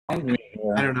me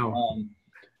here. I don't know.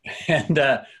 And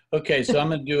okay, so I'm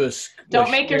going to do a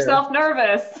Don't make share. yourself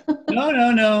nervous.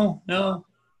 No.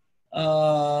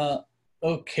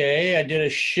 Okay, I did a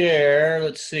share.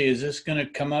 Let's see, is this going to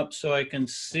come up so I can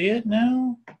see it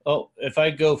now? Oh, if I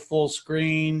go full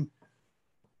screen.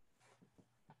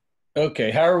 Okay,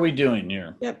 how are we doing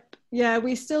here? Yep. Yeah,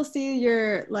 we still see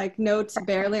your like notes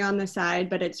barely on the side,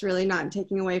 but it's really not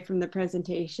taking away from the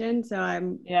presentation. So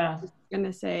I'm just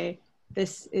gonna say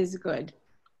this is good.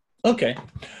 Okay.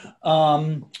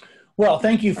 Well,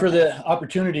 thank you for the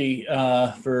opportunity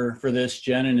for this,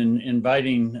 Jen, and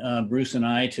inviting Bruce and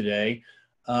I today.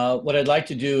 What I'd like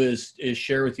to do is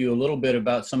share with you a little bit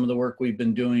about some of the work we've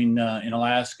been doing in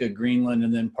Alaska, Greenland,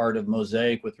 and then part of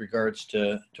Mosaic with regards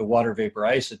to water vapor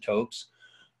isotopes.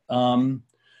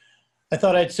 I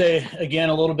thought I'd say, again,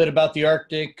 a little bit about the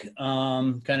Arctic,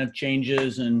 kind of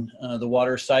changes in the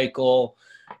water cycle,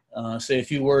 say a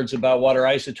few words about water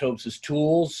isotopes as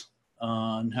tools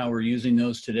and how we're using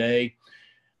those today.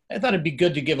 I thought it'd be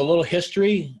good to give a little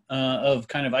history of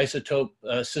kind of isotope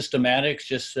systematics,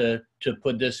 just to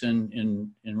put this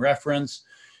in reference,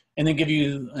 and then give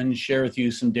you and share with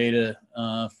you some data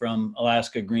from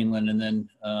Alaska, Greenland, and then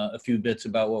a few bits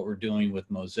about what we're doing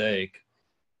with Mosaic.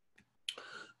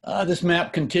 This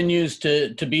map continues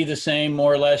to be the same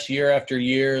more or less year after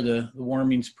year. The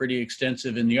warming's pretty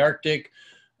extensive in the Arctic,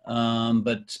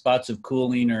 but spots of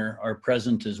cooling are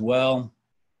present as well.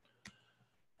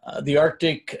 The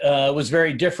Arctic was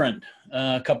very different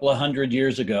a couple of hundred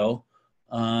years ago.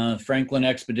 Franklin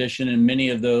expedition and many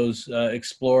of those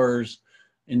explorers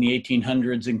in the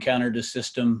 1800s encountered a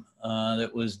system that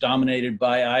was dominated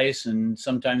by ice, and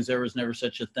sometimes there was never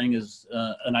such a thing as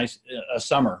a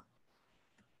summer.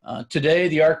 Today,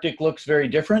 the Arctic looks very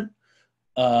different.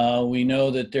 We know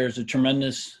that there's a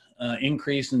tremendous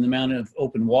increase in the amount of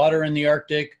open water in the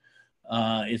Arctic.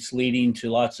 It's leading to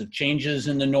lots of changes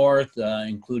in the north,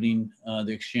 including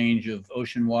the exchange of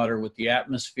ocean water with the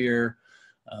atmosphere,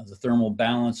 the thermal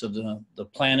balance of the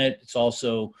planet. It's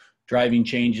also driving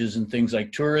changes in things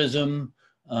like tourism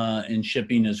and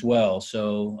shipping as well.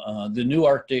 So the new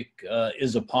Arctic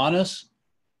is upon us.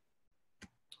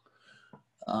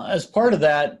 As part of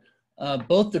that,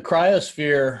 both the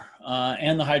cryosphere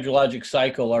and the hydrologic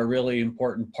cycle are really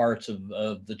important parts of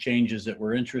the changes that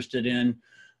we're interested in.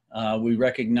 We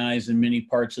recognize in many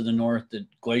parts of the north that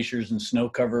glaciers and snow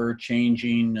cover are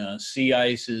changing, sea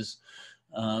ice is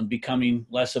becoming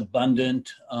less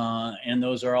abundant, and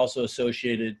those are also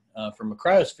associated from a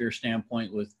cryosphere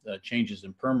standpoint with changes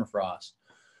in permafrost.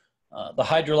 The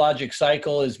hydrologic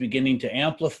cycle is beginning to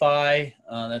amplify.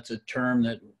 That's a term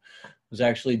that was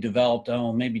actually developed,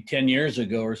 maybe 10 years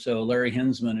ago or so. Larry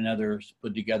Hinsman and others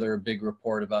put together a big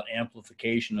report about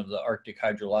amplification of the Arctic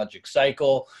hydrologic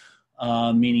cycle,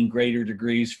 meaning greater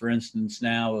degrees, for instance,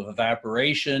 now of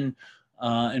evaporation,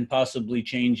 and possibly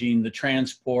changing the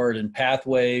transport and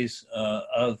pathways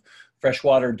of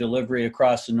freshwater delivery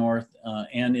across the north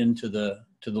and into the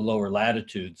lower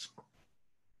latitudes.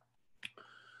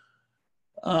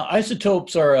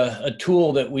 Isotopes are a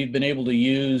tool that we've been able to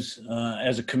use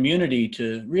as a community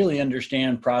to really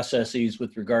understand processes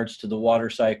with regards to the water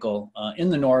cycle in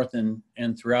the north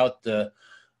and throughout the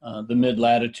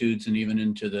mid-latitudes and even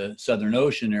into the Southern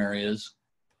Ocean areas.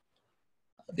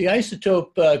 The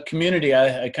isotope community,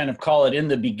 I kind of call it in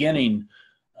the beginning.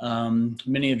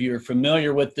 Many of you are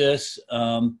familiar with this,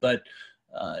 but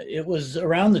it was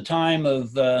around the time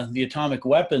of the atomic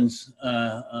weapons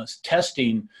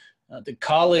testing. The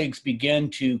colleagues began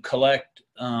to collect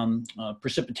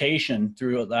precipitation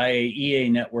through the IAEA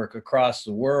network across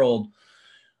the world.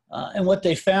 And what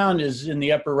they found is in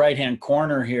the upper right-hand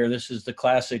corner here, this is the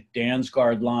classic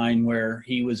Dansgaard line where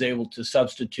he was able to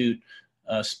substitute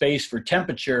space for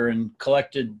temperature and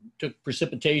took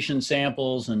precipitation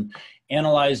samples and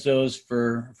analyzed those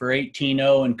for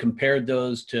 18O and compared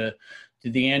those to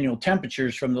the annual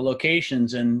temperatures from the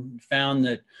locations and found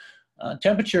that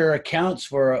temperature accounts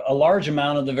for a large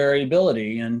amount of the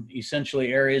variability, and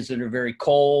essentially areas that are very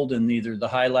cold in either the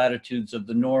high latitudes of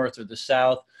the north or the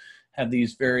south have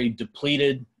these very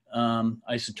depleted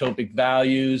isotopic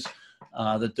values,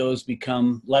 that those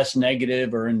become less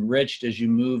negative or enriched as you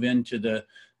move into the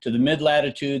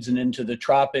mid-latitudes and into the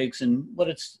tropics. And what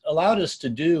it's allowed us to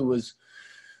do was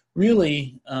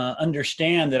really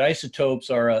understand that isotopes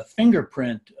are a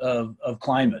fingerprint of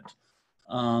climate.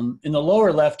 In the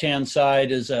lower left-hand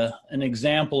side is an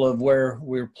example of where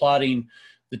we're plotting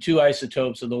the two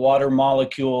isotopes of the water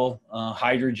molecule,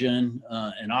 hydrogen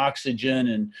and oxygen,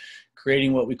 and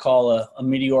creating what we call a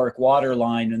meteoric water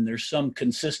line. And there's some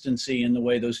consistency in the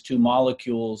way those two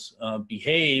molecules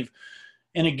behave.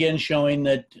 And again, showing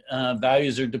that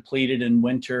values are depleted in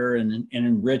winter and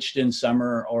enriched in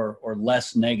summer, or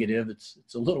less negative. It's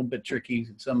a little bit tricky,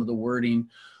 some of the wording.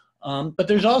 But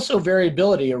there's also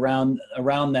variability around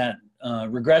that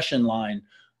regression line,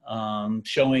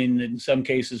 showing that in some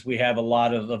cases we have a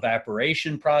lot of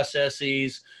evaporation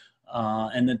processes,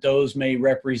 and that those may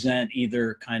represent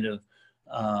either kind of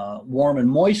warm and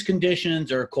moist conditions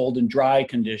or cold and dry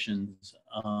conditions.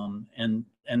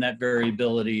 And that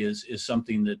variability is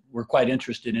something that we're quite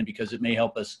interested in because it may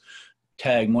help us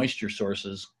tag moisture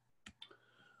sources.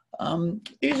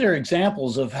 These are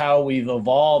examples of how we've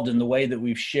evolved in the way that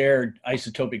we've shared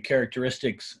isotopic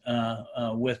characteristics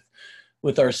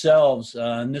with ourselves.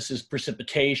 And this is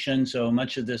precipitation. So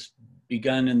much of this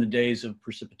begun in the days of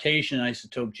precipitation,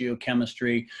 isotope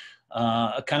geochemistry,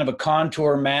 a kind of a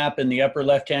contour map in the upper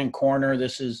left-hand corner.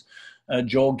 This is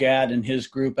Joel Gadd and his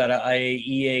group out of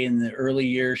IAEA in the early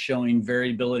years, showing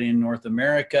variability in North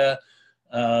America.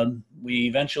 We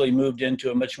eventually moved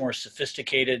into a much more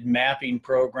sophisticated mapping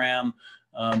program.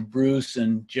 Bruce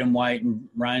and Jim White and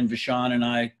Ryan Vachon and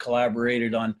I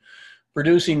collaborated on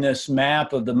producing this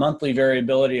map of the monthly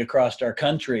variability across our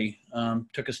country.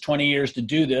 Took us 20 years to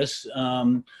do this,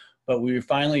 but we've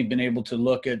finally been able to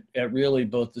look at really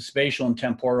both the spatial and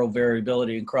temporal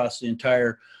variability across the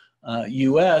entire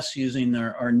US using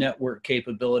our network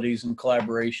capabilities in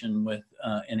collaboration with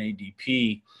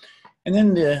NADP. And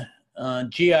then the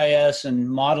GIS and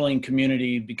modeling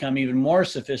community become even more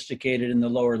sophisticated in the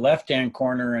lower left-hand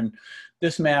corner, and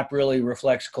this map really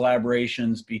reflects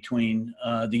collaborations between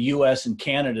the US and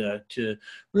Canada to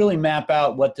really map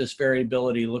out what this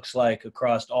variability looks like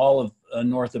across all of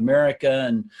North America.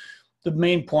 And the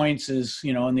main points is,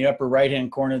 you know, in the upper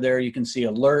right-hand corner there, you can see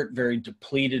alert, very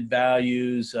depleted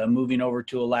values, moving over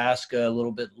to Alaska, a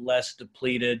little bit less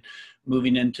depleted,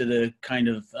 moving into the kind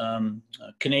of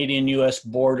Canadian-US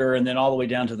border, and then all the way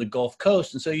down to the Gulf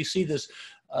Coast. And so you see this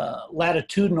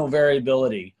latitudinal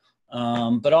variability.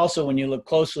 But also when you look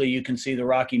closely, you can see the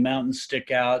Rocky Mountains stick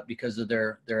out because of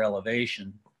their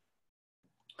elevation.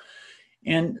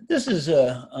 And this is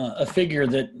a figure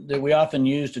that we often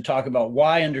use to talk about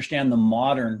why understand the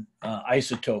modern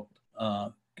isotope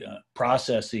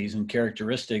processes and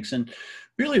characteristics. And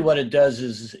really what it does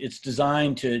is it's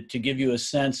designed to give you a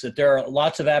sense that there are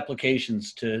lots of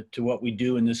applications to what we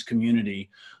do in this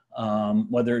community,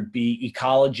 whether it be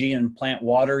ecology and plant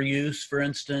water use, for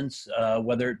instance,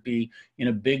 whether it be in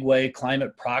a big way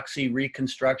climate proxy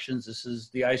reconstructions. This is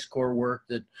the ice core work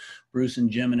that Bruce and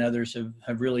Jim and others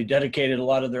have really dedicated a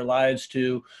lot of their lives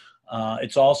to.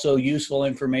 It's also useful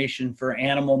information for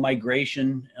animal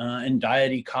migration and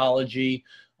diet ecology,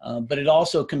 but it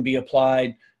also can be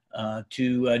applied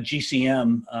to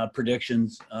GCM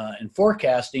predictions and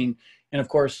forecasting. And of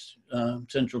course,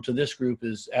 central to this group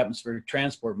is atmospheric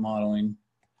transport modeling.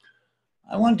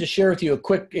 I wanted to share with you a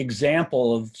quick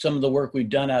example of some of the work we've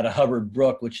done out of Hubbard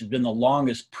Brook, which has been the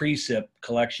longest precip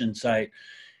collection site.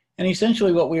 And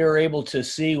essentially what we were able to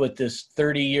see with this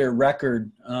 30-year record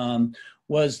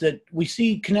was that we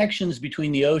see connections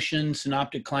between the ocean,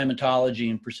 synoptic climatology,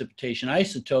 and precipitation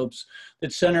isotopes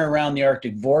that center around the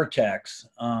Arctic vortex.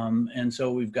 And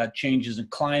so we've got changes in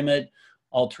climate,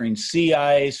 altering sea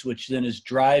ice, which then is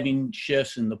driving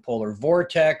shifts in the polar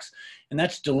vortex. And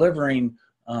that's delivering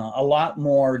a lot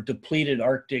more depleted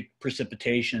Arctic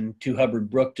precipitation to Hubbard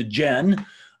Brook, to Jen.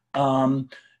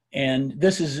 And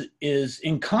this is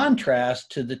in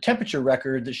contrast to the temperature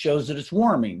record that shows that it's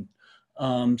warming.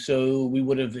 So we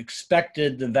would have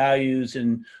expected the values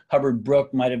in Hubbard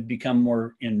Brook might have become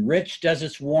more enriched as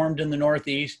it's warmed in the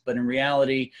Northeast, but in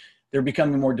reality, they're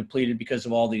becoming more depleted because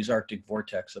of all these Arctic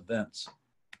vortex events.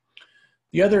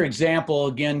 The other example,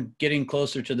 again, getting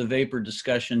closer to the vapor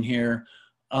discussion here,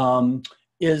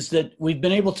 is that we've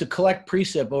been able to collect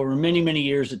precip over many, many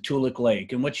years at Toolik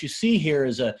Lake. And what you see here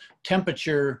is a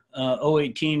temperature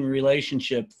 018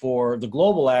 relationship for the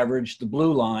global average, the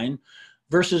blue line,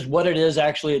 versus what it is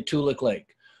actually at Toolik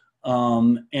Lake.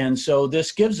 And so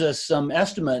this gives us some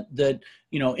estimate that,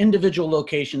 you know, individual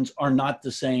locations are not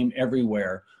the same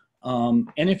everywhere. And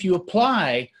if you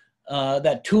apply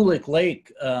that Toolik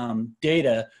Lake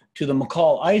data to the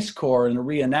McCall ice core in a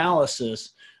reanalysis,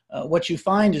 what you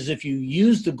find is if you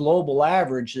use the global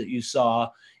average that you saw,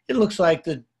 it looks like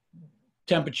the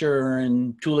temperature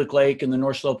in Toolik Lake and the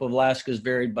North Slope of Alaska is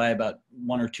varied by about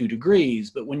 1 or 2 degrees.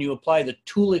 But when you apply the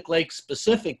Toolik Lake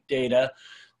specific data,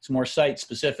 it's more site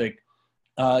specific,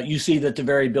 you see that the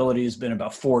variability has been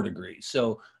about 4 degrees.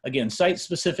 So again, site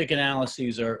specific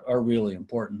analyses are really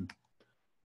important.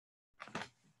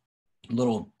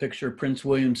 Little picture, Prince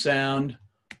William Sound.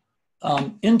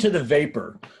 Into the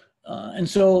vapor. And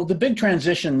so the big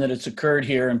transition that has occurred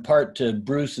here, in part to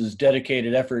Bruce's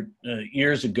dedicated effort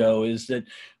years ago, is that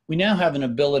we now have an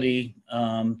ability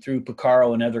through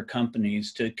Picaro and other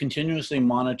companies to continuously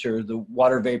monitor the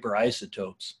water vapor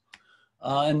isotopes.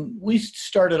 And we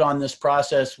started on this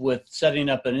process with setting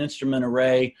up an instrument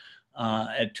array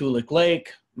at Toolik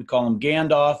Lake. We call him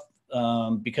Gandalf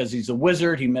because he's a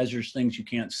wizard. He measures things you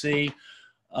can't see.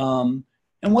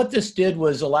 And what this did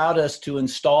was allowed us to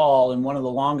install in one of the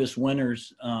longest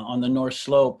winters on the North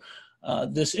Slope,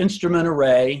 this instrument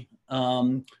array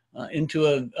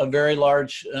into a very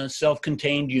large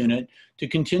self-contained unit to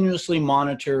continuously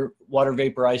monitor water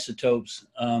vapor isotopes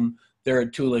there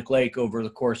at Toolik Lake over the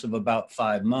course of about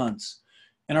 5 months.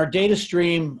 And our data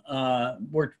stream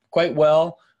worked quite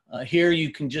well. Here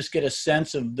you can just get a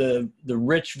sense of the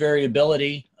rich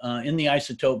variability in the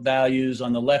isotope values.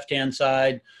 On the left-hand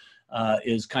side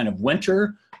is kind of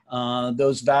winter.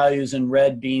 Those values in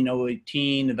red being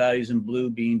 018, the values in blue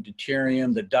being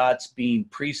deuterium, the dots being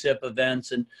precip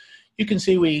events. And you can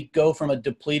see we go from a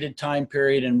depleted time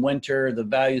period in winter, the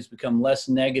values become less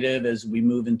negative as we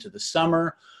move into the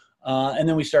summer. And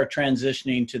then we start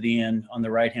transitioning to the end on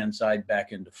the right-hand side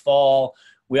back into fall.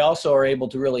 We also are able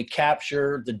to really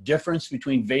capture the difference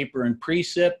between vapor and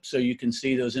precip. So you can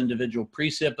see those individual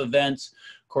precip events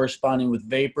corresponding with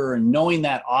vapor, and knowing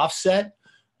that offset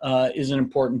is an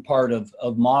important part of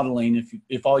modeling.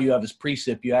 If all you have is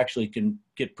precip, you actually can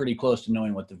get pretty close to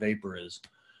knowing what the vapor is.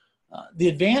 The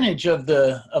advantage of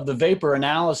the vapor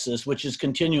analysis, which is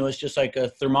continuous, just like a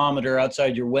thermometer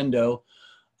outside your window,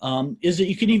 is that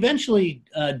you can eventually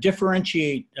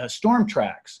differentiate storm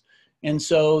tracks. And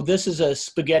so this is a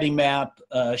spaghetti map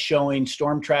showing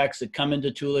storm tracks that come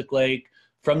into Toolik Lake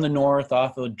from the north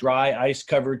off a dry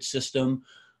ice-covered system.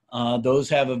 Those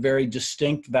have a very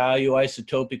distinct value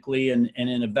isotopically, and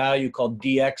in a value called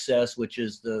DXS, which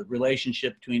is the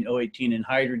relationship between O18 and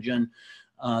hydrogen.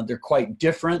 They're quite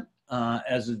different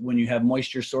as when you have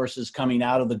moisture sources coming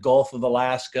out of the Gulf of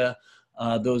Alaska.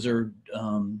 Those are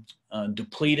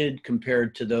depleted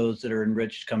compared to those that are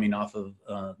enriched coming off of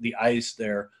the ice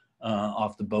there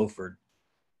off the Beaufort.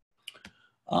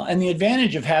 And the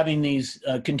advantage of having these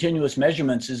continuous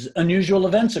measurements is unusual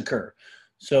events occur.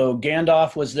 So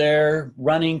Gandalf was there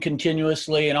running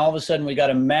continuously, and all of a sudden we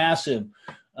got a massive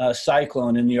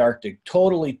cyclone in the Arctic,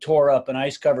 totally tore up an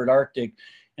ice-covered Arctic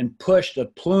and pushed a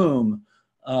plume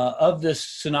of this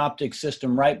synoptic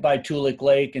system right by Toolik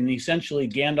Lake. And essentially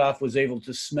Gandalf was able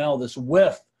to smell this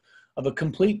whiff of a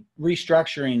complete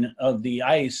restructuring of the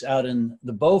ice out in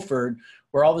the Beaufort,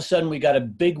 where all of a sudden we got a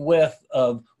big whiff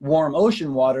of warm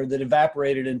ocean water that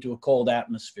evaporated into a cold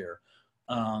atmosphere.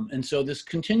 And so this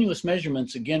continuous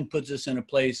measurements, again, puts us in a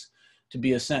place to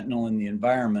be a sentinel in the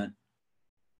environment.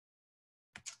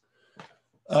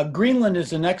 Greenland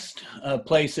is the next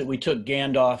place that we took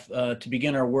Gandalf to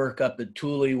begin our work up at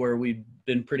Thule, where we've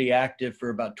been pretty active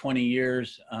for about 20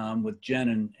 years with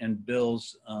Jen and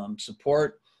Bill's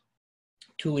support.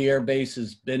 Thule Air Base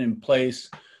has been in place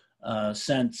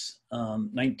since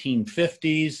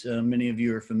 1950s. Many of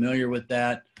you are familiar with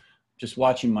that. Just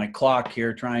watching my clock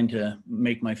here, trying to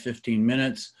make my 15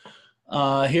 minutes.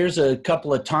 Here's a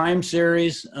couple of time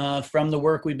series from the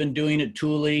work we've been doing at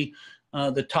Thule.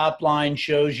 The top line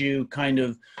shows you kind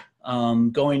of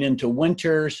going into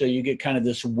winter, so you get kind of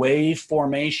this wave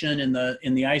formation in the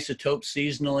isotope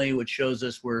seasonally, which shows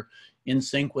us we're in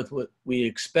sync with what we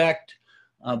expect.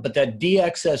 But that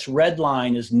DXS red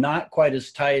line is not quite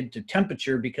as tied to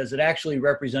temperature because it actually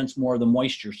represents more of the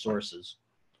moisture sources.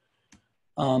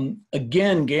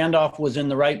 Again, Gandalf was in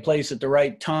the right place at the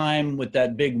right time with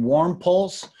that big warm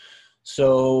pulse.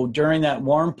 So during that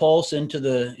warm pulse into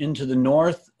the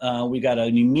north, we got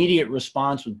an immediate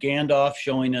response with Gandalf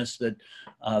showing us that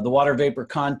the water vapor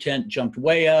content jumped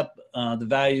way up, the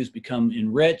values become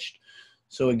enriched.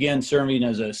 So again, serving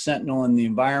as a sentinel in the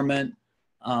environment.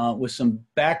 With some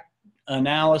back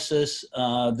analysis,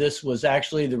 this was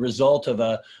actually the result of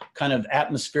a kind of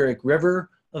atmospheric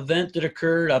river event that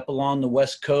occurred up along the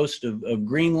west coast of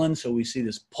Greenland. So we see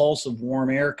this pulse of warm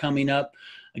air coming up.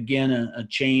 Again, a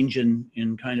change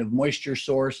in kind of moisture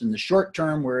source. In the short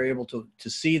term, we're able to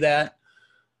see that.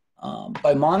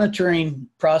 By monitoring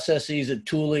processes at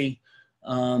Thule day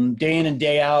in and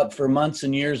day out for months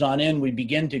and years on end, we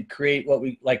begin to create what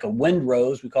we like a wind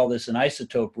rose. We call this an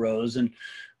isotope rose. And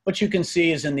what you can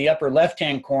see is in the upper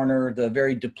left-hand corner, the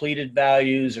very depleted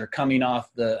values are coming off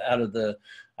out of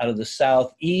the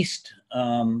southeast,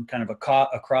 kind of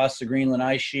across the Greenland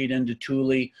ice sheet into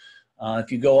Thule.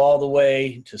 If you go all the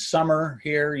way to summer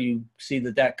here, you see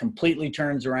that completely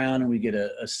turns around and we get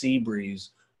a sea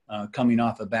breeze coming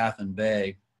off of Baffin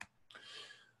Bay.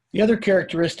 The other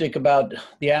characteristic about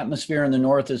the atmosphere in the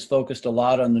north is focused a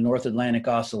lot on the North Atlantic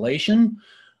Oscillation.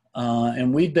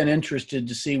 And we've been interested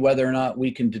to see whether or not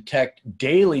we can detect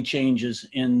daily changes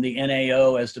in the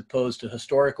NAO as opposed to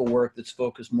historical work that's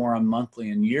focused more on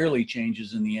monthly and yearly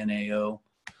changes in the NAO.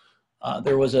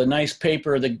 There was a nice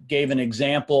paper that gave an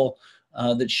example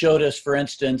that showed us, for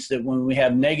instance, that when we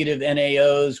have negative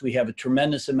NAOs, we have a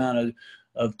tremendous amount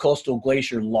of coastal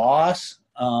glacier loss.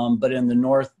 But in the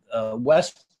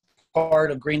northwest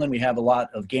part of Greenland, we have a lot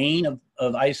of gain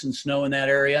of ice and snow in that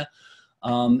area.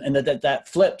 And that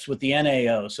flips with the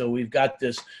NAO. So we've got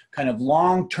this kind of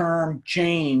long-term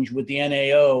change with the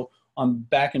NAO on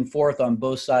back and forth on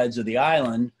both sides of the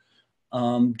island.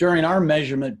 During our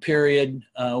measurement period,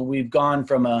 we've gone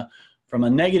from a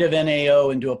negative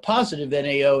NAO into a positive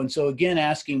NAO. And so again,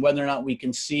 asking whether or not we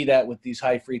can see that with these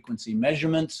high frequency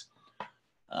measurements.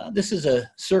 This is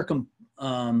a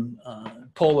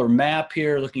polar map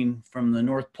here, looking from the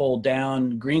North Pole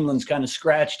down. Greenland's kind of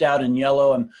scratched out in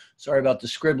yellow. I'm sorry about the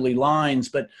scribbly lines,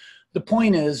 but the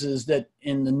point is that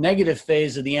in the negative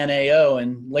phase of the NAO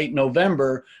in late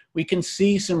November, we can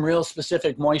see some real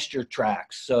specific moisture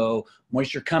tracks. So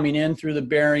moisture coming in through the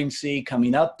Bering Sea,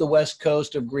 coming up the west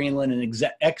coast of Greenland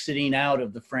and exiting out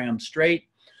of the Fram Strait.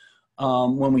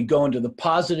 When we go into the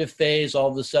positive phase, all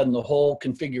of a sudden the whole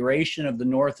configuration of the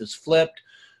north is flipped.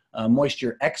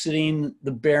 Moisture exiting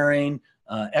the Bering,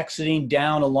 exiting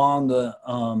down along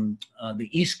the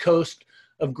east coast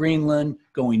of Greenland,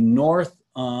 going north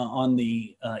on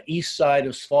the east side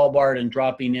of Svalbard and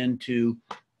dropping into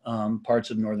parts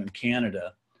of northern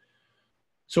Canada.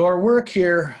 So our work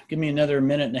here, give me another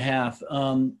minute and a half.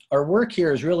 Our work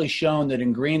here has really shown that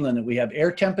in Greenland that we have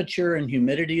air temperature and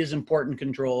humidity as important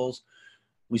controls.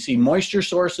 We see moisture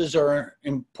sources are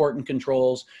important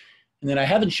controls. And then I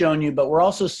haven't shown you, but we're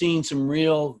also seeing some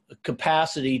real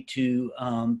capacity to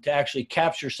actually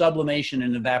capture sublimation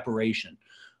and evaporation.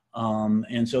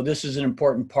 And so this is an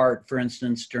important part, for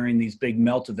instance, during these big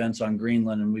melt events on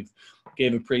Greenland, and we've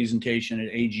gave a presentation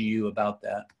at AGU about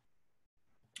that.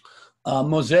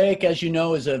 Mosaic, as you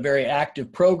know, is a very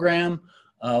active program.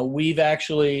 We've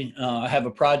actually have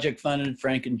a project funded.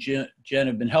 Frank and Jen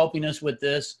have been helping us with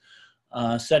this.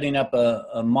 Setting up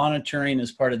a monitoring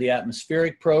as part of the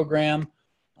atmospheric program.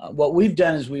 What we've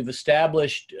done is we've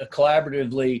established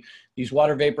collaboratively these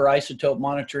water vapor isotope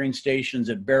monitoring stations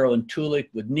at Barrow and Tulik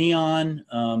with NEON,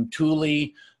 Thule,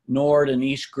 Nord, and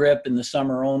East Grip in the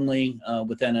summer only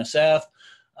with NSF.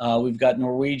 We've got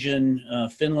Norwegian,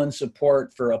 Finland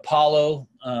support for Apollo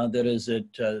that is at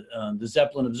the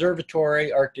Zeppelin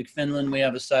Observatory, Arctic Finland, we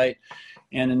have a site.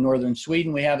 And in northern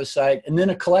Sweden, we have a site, and then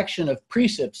a collection of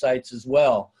precip sites as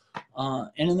well.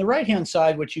 And in the right-hand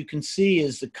side, what you can see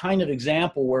is the kind of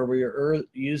example where we are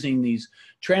using these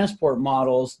transport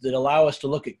models that allow us to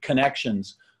look at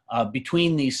connections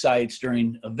between these sites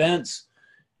during events.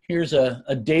 Here's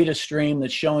a data stream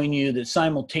that's showing you that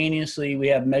simultaneously we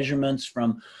have measurements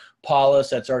from Pallas,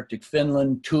 that's Arctic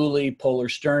Finland, Thule, polar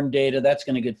stern data. That's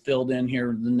going to get filled in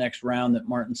here the next round that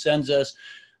Martin sends us.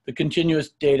 The continuous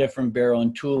data from Barrow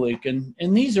and Tulik.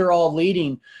 And these are all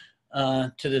leading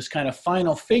to this kind of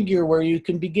final figure where you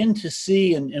can begin to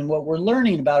see, and what we're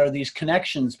learning about are these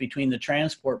connections between the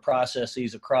transport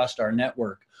processes across our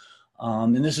network.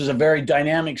 And this is a very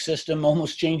dynamic system,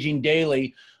 almost changing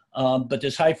daily, but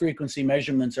this high frequency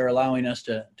measurements are allowing us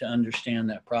to understand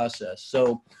that process.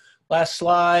 So last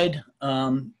slide.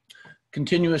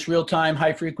 Continuous real-time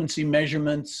high-frequency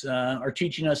measurements are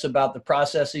teaching us about the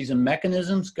processes and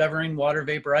mechanisms governing water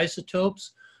vapor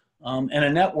isotopes. And a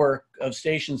network of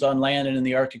stations on land and in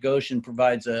the Arctic Ocean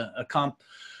provides a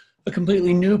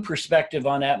completely new perspective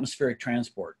on atmospheric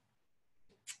transport.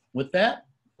 With that,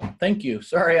 thank you.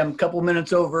 Sorry, I'm a couple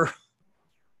minutes over.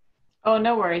 Oh,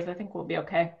 no worries. I think we'll be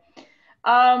okay.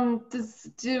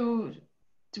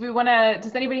 Do we want to,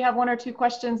 does anybody have one or two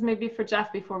questions maybe for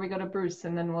Jeff before we go to Bruce,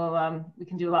 and then we'll, we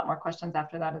can do a lot more questions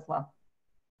after that as well.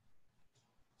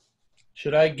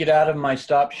 Should I get out of my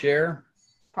stop share?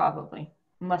 Probably,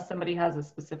 unless somebody has a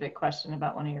specific question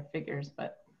about one of your figures,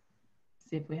 but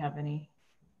see if we have any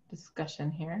discussion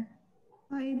here.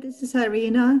 Hi, this is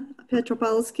Irina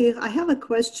Petropolsky. I have a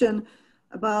question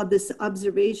about these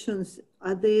observations.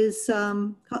 Are these,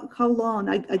 how long,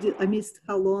 I missed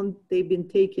how long they've been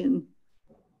taken.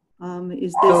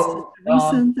 Is this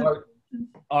recent?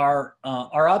 Our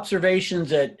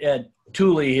observations at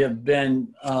Thule have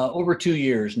been over 2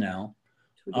 years now.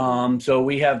 So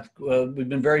we have we've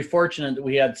been very fortunate that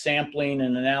we had sampling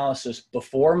and analysis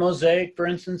before Mosaic, for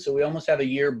instance. So we almost have a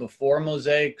year before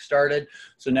Mosaic started.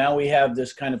 So now we have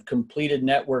this kind of completed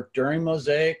network during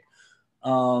Mosaic.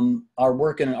 Our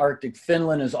work in Arctic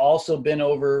Finland has also been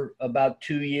over about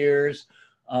 2 years.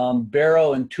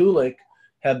 Barrow and Tulik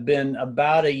have been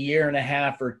about 1.5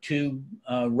 years or 2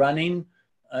 running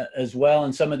as well.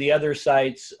 And some of the other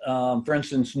sites, for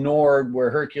instance, Nord, where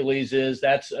Hercules is,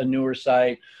 that's a newer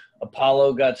site.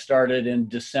 Apollo got started in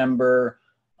December.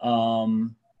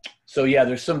 So yeah,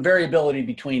 there's some variability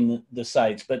between the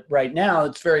sites, but right now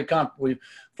it's very we're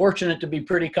fortunate to be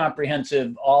pretty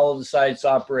comprehensive. All of the sites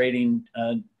operating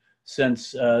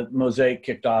since Mosaic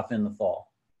kicked off in the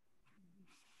fall.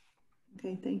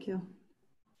 Okay, thank you.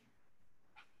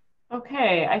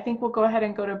 Okay, I think we'll go ahead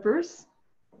and go to Bruce.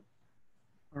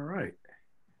 All right.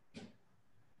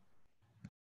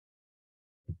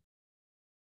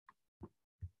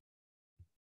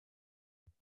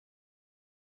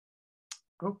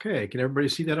 Okay, can everybody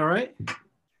see that all right?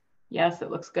 Yes, it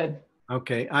looks good.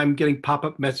 Okay, I'm getting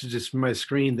pop-up messages from my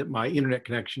screen that my internet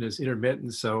connection is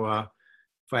intermittent, so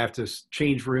if I have to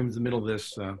change rooms in the middle of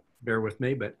this, bear with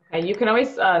me. But you can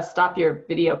always stop your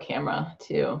video camera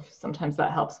too. Sometimes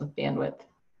that helps with bandwidth.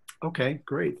 Okay,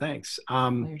 great, thanks.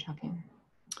 While you're talking.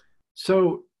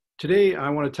 So today I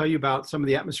want to tell you about some of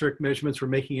the atmospheric measurements we're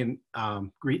making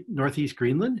in Northeast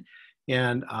Greenland.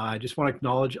 And I just want to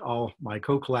acknowledge all my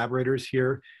co-collaborators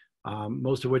here,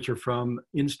 most of which are from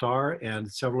Instar and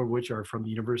several of which are from the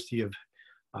University of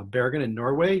Bergen in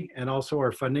Norway, and also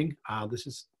our funding. This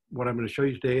is what I'm going to show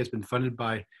you today has been funded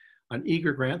by an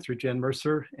eager grant through Jen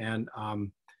Mercer, and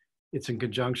it's in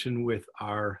conjunction with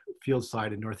our field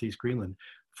site in Northeast Greenland.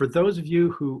 For those of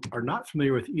you who are not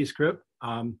familiar with eScript,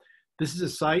 this is a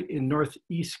site in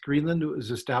Northeast Greenland that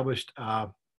was established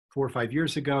 4 or 5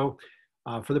 years ago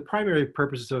for the primary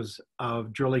purposes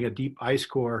of drilling a deep ice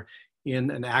core in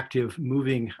an active,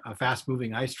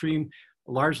 fast-moving ice stream,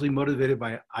 largely motivated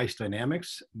by ice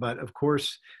dynamics. But of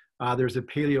course, there's a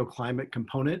paleoclimate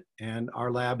component, and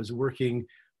our lab is working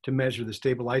to measure the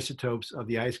stable isotopes of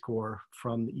the ice core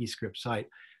from the eScript site.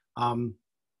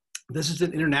 This is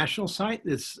an international site.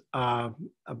 It's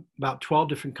about 12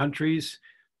 different countries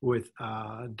with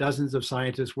dozens of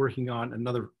scientists working on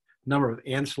another number of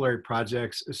ancillary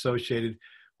projects associated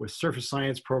with surface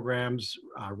science programs,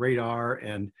 radar,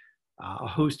 and a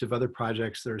host of other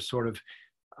projects that are sort of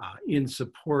in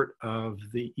support of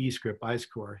the eScript ice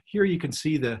core. Here you can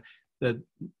see the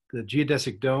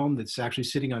geodesic dome that's actually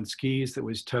sitting on skis that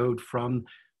was towed from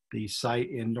the site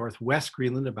in Northwest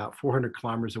Greenland, about 400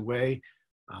 kilometers away,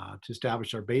 to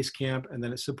establish our base camp. And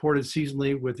then it's supported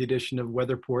seasonally with the addition of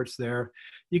weather ports there.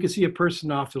 You can see a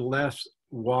person off to the left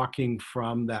walking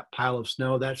from that pile of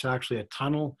snow. That's actually a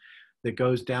tunnel that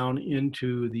goes down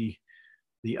into the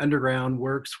underground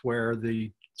works where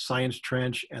the science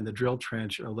trench and the drill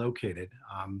trench are located.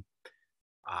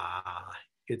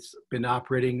 It's been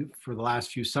operating for the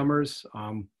last few summers.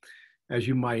 As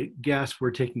you might guess,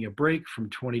 we're taking a break from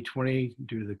 2020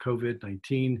 due to the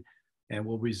COVID-19, and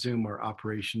we'll resume our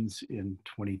operations in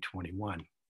 2021.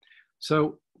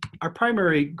 So our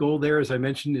primary goal there, as I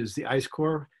mentioned, is the ice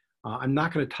core. I'm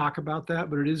not going to talk about that,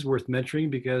 but it is worth mentioning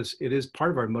because it is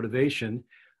part of our motivation.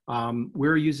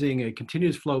 We're using a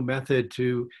continuous flow method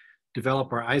to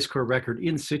develop our ice core record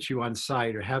in situ on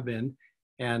site, or have been.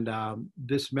 And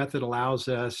this method allows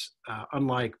us,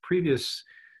 unlike previous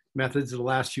methods of the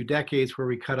last few decades where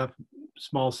we cut up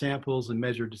small samples and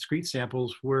measure discrete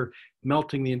samples, we're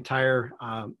melting the entire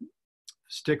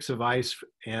sticks of ice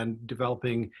and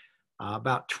developing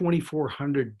about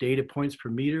 2,400 data points per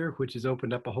meter, which has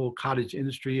opened up a whole cottage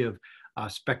industry of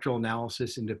spectral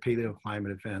analysis into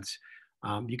paleoclimate events.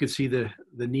 You can see the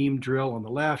NEEM drill on the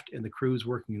left and the crews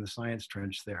working in the science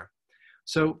trench there.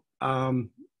 So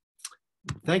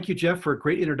thank you, Jeff, for a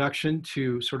great introduction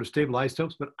to sort of stable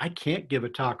isotopes, but I can't give a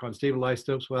talk on stable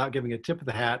isotopes without giving a tip of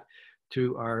the hat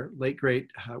to our late, great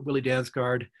Willie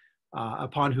Dansgaard,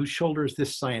 upon whose shoulders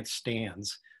this science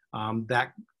stands.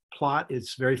 That plot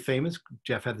is very famous.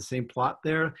 Jeff had the same plot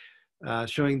there,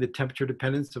 showing the temperature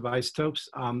dependence of isotopes.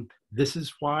 This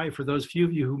is why, for those few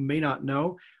of you who may not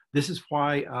know, this is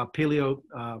why paleo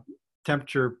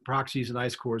temperature proxies and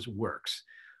ice cores works.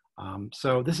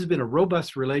 So this has been a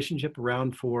robust relationship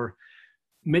around for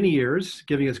many years,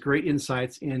 giving us great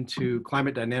insights into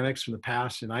climate dynamics from the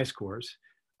past in ice cores.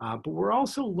 But we're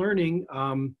also learning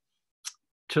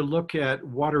to look at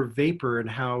water vapor and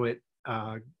how it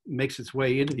makes its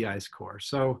way into the ice core.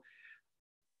 So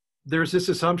there's this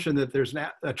assumption that there's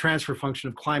a transfer function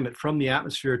of climate from the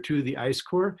atmosphere to the ice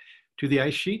core, to the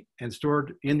ice sheet, and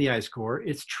stored in the ice core.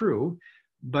 It's true.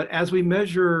 But as we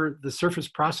measure the surface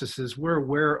processes, we're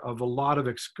aware of a lot of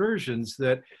excursions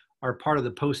that are part of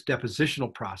the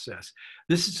post-depositional process.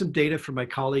 This is some data from my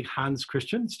colleague Hans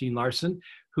Christian Steen Larsen,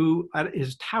 who at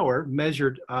his tower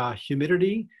measured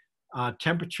humidity,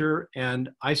 temperature, and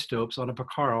isotopes on a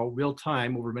Picarro real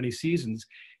time over many seasons.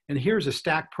 And here's a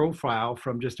stack profile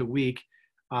from just a week,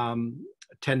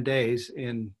 10 days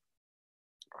in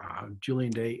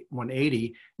Julian day 180.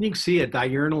 And you can see a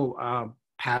diurnal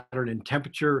pattern in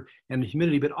temperature and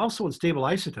humidity, but also in stable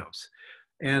isotopes.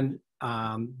 And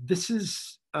this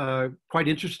is quite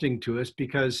interesting to us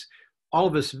because all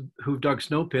of us who've dug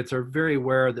snow pits are very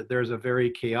aware that there's a very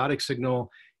chaotic signal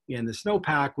in the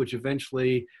snowpack, which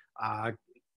eventually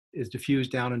is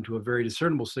diffused down into a very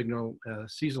discernible signal,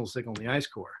 seasonal signal in the ice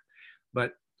core.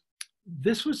 But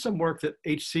this was some work that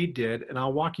HC did, and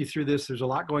I'll walk you through this. There's a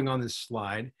lot going on this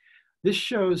slide. This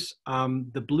shows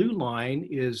the blue line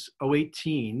is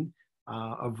 018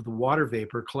 of the water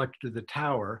vapor collected to the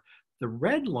tower. The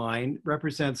red line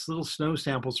represents little snow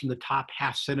samples from the top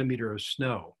 ½ centimeter of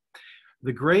snow.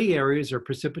 The gray areas are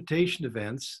precipitation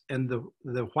events, and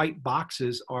the white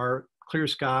boxes are clear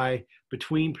sky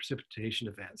between precipitation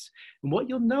events. And what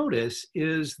you'll notice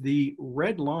is the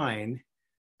red line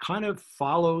kind of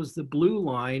follows the blue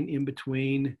line in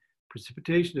between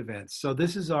precipitation events. So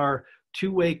this is our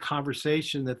two-way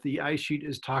conversation that the ice sheet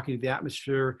is talking to the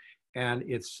atmosphere and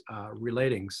it's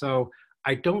relating. So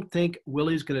I don't think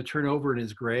Willie's going to turn over in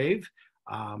his grave,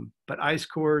 but ice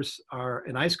cores are,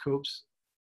 and isotopes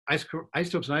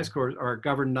and ice cores are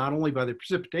governed not only by the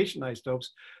precipitation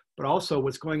isotopes, but also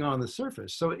what's going on the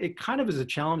surface. So it kind of is a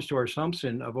challenge to our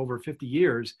assumption of over 50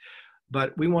 years,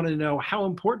 but we want to know how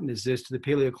important is this to the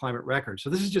paleoclimate record. So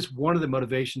this is just one of the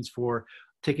motivations for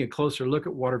taking a closer look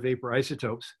at water vapor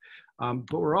isotopes.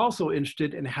 But we're also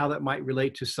interested in how that might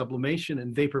relate to sublimation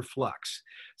and vapor flux.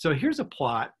 So here's a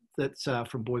plot that's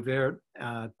from Boisvert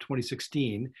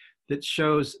 2016 that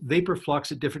shows vapor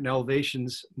flux at different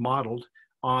elevations modeled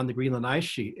on the Greenland ice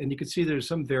sheet. And you can see there's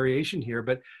some variation here,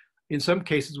 but in some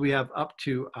cases we have up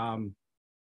to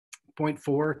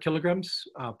 0.4 kilograms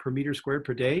per meter squared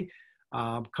per day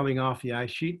coming off the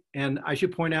ice sheet. And I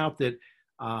should point out that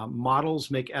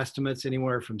models make estimates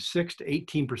anywhere from 6 to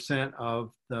 18%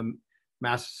 of the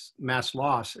mass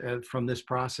loss from this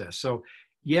process. So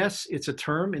yes, it's a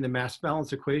term in the mass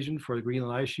balance equation for the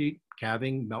Greenland ice sheet,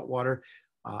 calving, meltwater.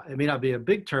 It may not be a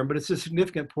big term, but it's a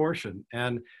significant portion.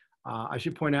 And I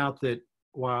should point out that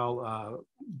while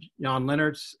Jan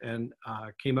Lennartz and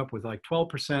came up with like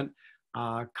 12%,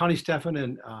 Connie Steffen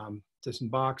and Tyson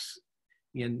Box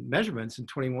in measurements in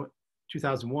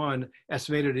 2001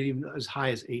 estimated it even as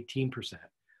high as 18%.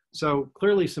 So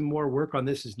clearly some more work on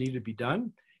this is needed to be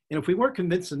done. And if we weren't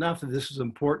convinced enough that this was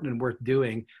important and worth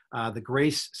doing, the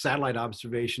GRACE satellite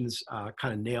observations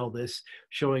kind of nail this,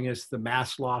 showing us the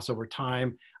mass loss over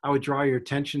time. I would draw your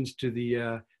attentions to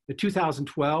the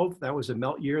 2012, that was a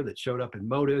melt year that showed up in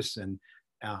MODIS and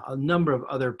a number of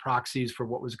other proxies for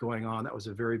what was going on. That was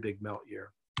a very big melt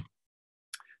year.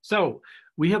 So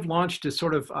we have launched a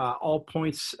sort of all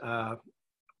points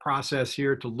process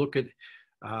here to look at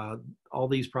all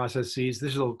these processes.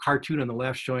 This is a little cartoon on the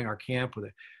left showing our camp with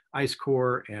an ice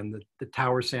core and the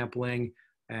tower sampling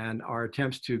and our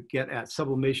attempts to get at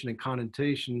sublimation and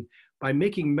condensation by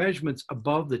making measurements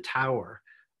above the tower.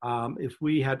 If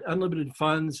we had unlimited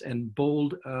funds and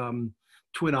bold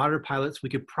twin otter pilots, we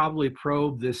could probably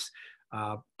probe this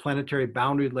planetary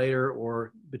boundary layer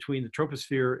or between the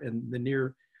troposphere and the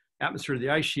near atmosphere of the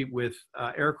ice sheet with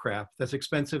aircraft. That's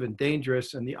expensive and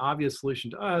dangerous. And the obvious solution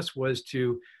to us was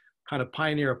to kind of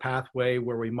pioneer a pathway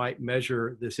where we might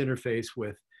measure this interface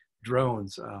with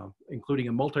drones, including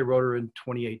a multi-rotor in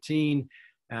 2018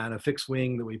 and a fixed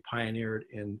wing that we pioneered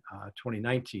in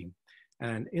 2019.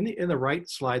 And in the right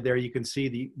slide there, you can see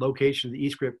the location of the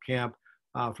East Grip camp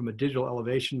from a digital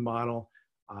elevation model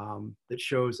that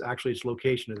shows actually its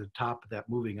location at the top of that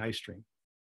moving ice stream.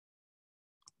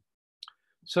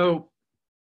 So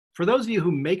for those of you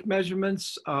who make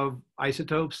measurements of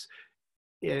isotopes,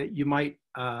 you might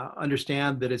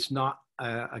understand that it's not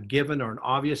a given or an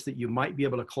obvious that you might be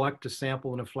able to collect a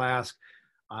sample in a flask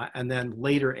and then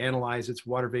later analyze its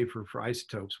water vapor for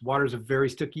isotopes. Water is a very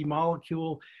sticky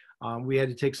molecule. We had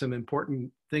to take some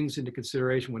important things into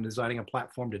consideration when designing a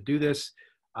platform to do this.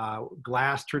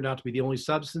 Glass turned out to be the only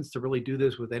substance to really do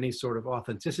this with any sort of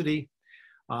authenticity.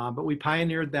 But we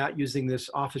pioneered that using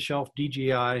this off-the-shelf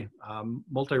DJI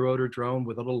multi-rotor drone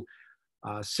with a little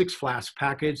 6-flask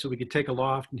package so we could take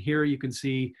aloft. And here you can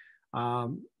see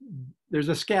there's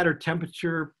a scattered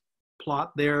temperature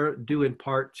plot there due in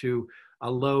part to a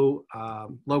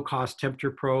low-cost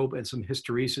temperature probe and some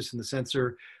hysteresis in the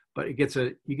sensor. but you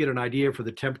get an idea for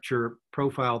the temperature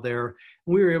profile there.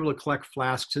 And we were able to collect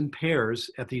flasks in pairs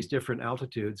at these different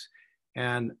altitudes,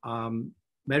 and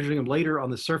measuring them later on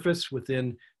the surface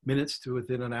within minutes to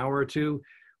within an hour or two,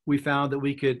 we found that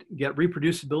we could get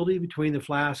reproducibility between the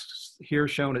flasks here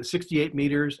shown at 68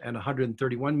 meters and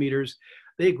 131 meters.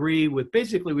 They agree with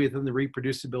basically within the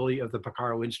reproducibility of the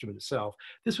Picaro instrument itself.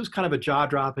 This was kind of a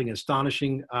jaw-dropping,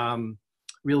 astonishing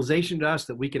realization to us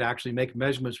that we could actually make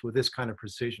measurements with this kind of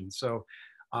precision. So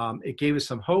it gave us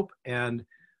some hope. And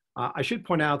I should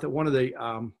point out that one of the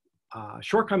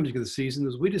shortcomings of the season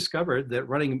is we discovered that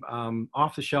running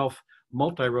off-the-shelf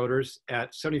multi-rotors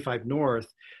at 75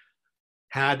 North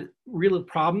had real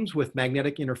problems with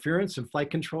magnetic interference and flight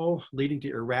control, leading to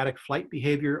erratic flight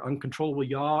behavior, uncontrollable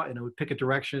yaw, and it would pick a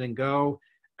direction and go.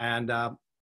 And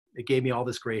it gave me all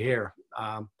this gray hair.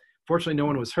 Fortunately, no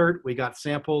one was hurt. We got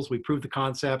samples, we proved the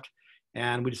concept,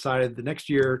 and we decided the next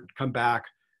year to come back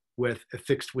with a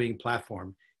fixed wing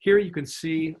platform. Here you can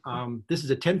see, this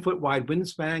is a 10-foot wide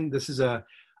wingspan. This is a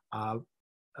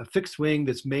fixed wing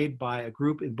that's made by a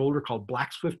group in Boulder called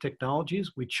Black Swift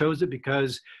Technologies. We chose it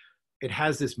because it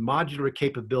has this modular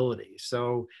capability.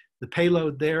 So the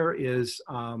payload there is,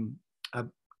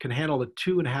 can handle a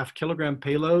 2.5 kilogram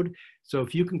payload. So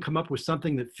if you can come up with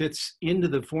something that fits into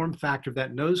the form factor of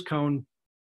that nose cone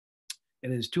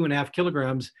and is 2.5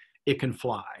 kilograms, it can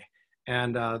fly.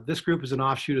 And this group is an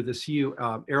offshoot of the CU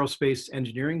Aerospace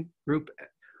Engineering Group.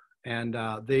 And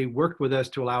they worked with us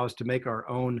to allow us to make our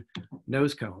own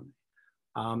nose cone.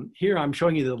 Here I'm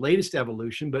showing you the latest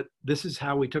evolution, but this is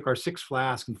how we took our 6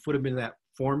 flasks and put them in that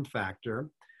form factor.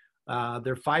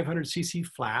 They're 500 cc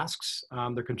flasks.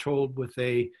 They're controlled with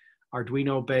a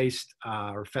Arduino-based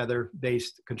or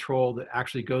Feather-based control that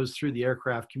actually goes through the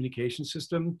aircraft communication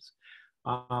systems.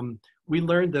 We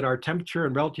learned that our temperature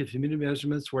and relative humidity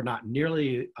measurements were not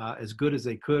nearly as good as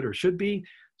they could or should be.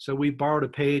 So we borrowed a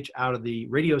page out of the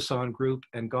Radioson group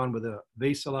and gone with a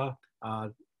Vesela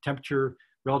temperature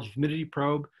relative humidity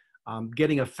probe.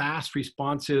 Getting a fast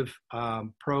responsive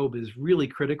probe is really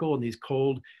critical in these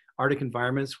cold Arctic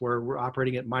environments where we're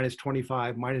operating at minus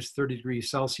 25, minus 30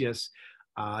 degrees Celsius.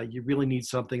 You really need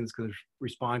something that's going to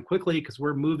respond quickly because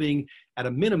we're moving at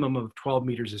a minimum of 12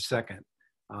 meters a second.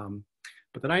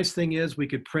 But the nice thing is we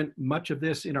could print much of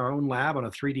this in our own lab on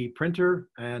a 3D printer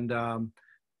and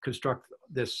construct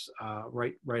this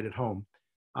right at home.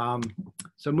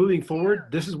 So moving forward,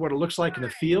 this is what it looks like in the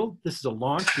field. This is a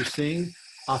launch you're seeing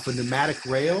off a pneumatic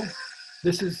rail.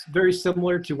 This is very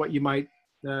similar to what you might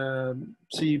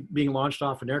see being launched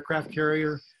off an aircraft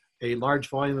carrier. A large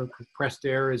volume of compressed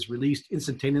air is released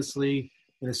instantaneously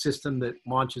in a system that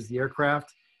launches the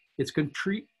aircraft. It's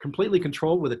completely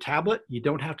controlled with a tablet. You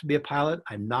don't have to be a pilot.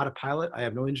 I'm not a pilot. I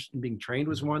have no interest in being trained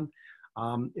as one.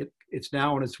 It's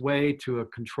now on its way to a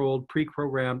controlled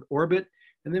pre-programmed orbit.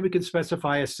 And then we can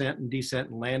specify ascent and descent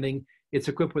and landing. It's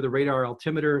equipped with a radar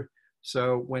altimeter.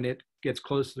 So when it gets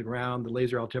close to the ground, the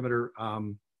laser altimeter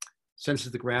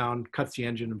senses the ground, cuts the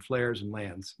engine and flares and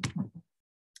lands.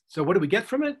 So what do we get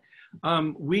from it?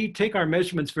 We take our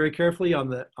measurements very carefully on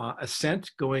the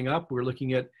ascent going up. We're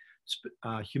looking at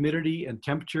humidity and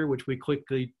temperature, which we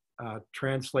quickly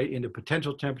translate into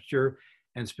potential temperature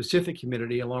and specific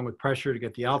humidity along with pressure to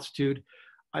get the altitude.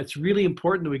 It's really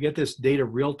important that we get this data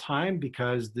real time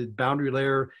because the boundary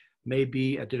layer may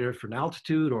be at a different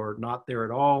altitude or not there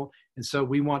at all. And so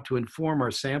we want to inform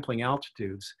our sampling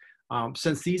altitudes.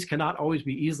 Since these cannot always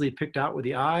be easily picked out with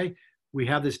the eye, we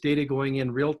have this data going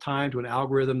in real time to an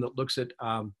algorithm that looks at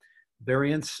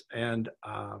variance and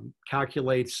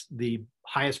calculates the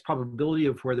highest probability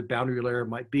of where the boundary layer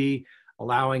might be,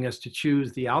 allowing us to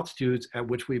choose the altitudes at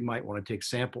which we might want to take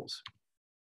samples.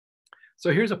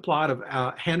 So here's a plot of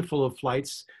a handful of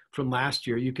flights from last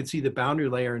year. You can see the boundary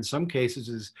layer in some cases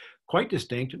is quite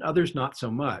distinct and others not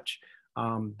so much.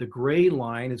 The gray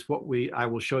line is what I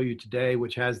will show you today,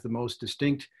 which has the most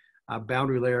distinct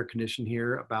boundary layer condition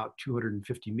here, about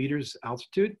 250 meters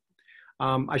altitude.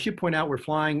 I should point out we're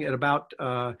flying at about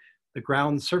the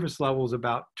ground surface level is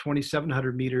about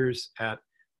 2,700 meters at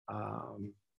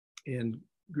the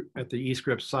East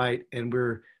Grip site, and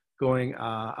we're going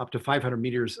up to 500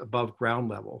 meters above ground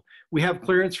level. We have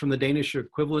clearance from the Danish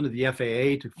equivalent of the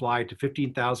FAA to fly to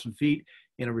 15,000 feet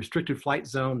in a restricted flight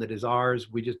zone that is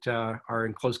ours. We just are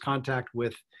in close contact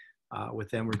with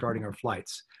them regarding our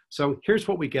flights. So here's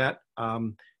what we get.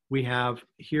 We have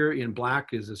here in black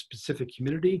is a specific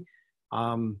humidity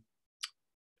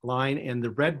line, and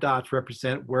the red dots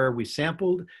represent where we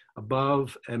sampled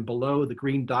above and below the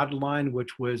green dotted line,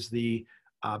 which was the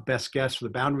best guess for the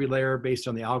boundary layer based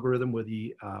on the algorithm, with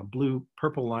the blue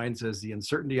purple lines as the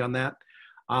uncertainty on that.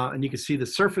 And you can see the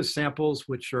surface samples,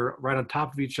 which are right on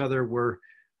top of each other, were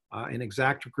in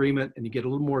exact agreement, and you get a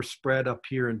little more spread up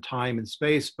here in time and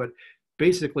space, but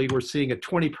basically we're seeing a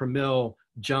 20 per mil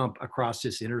jump across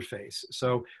this interface.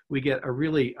 So we get a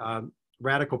really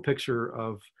radical picture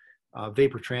of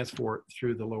vapor transport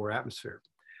through the lower atmosphere.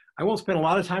 I won't spend a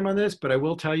lot of time on this, but I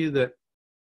will tell you that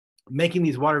making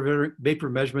these water vapor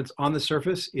measurements on the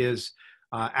surface is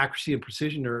accuracy and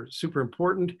precision are super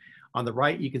important. On the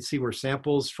right, you can see where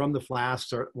samples from the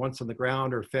flasks are once on the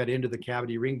ground are fed into the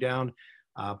cavity ring down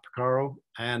Picaro.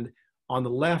 And on the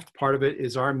left part of it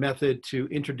is our method to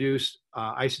introduce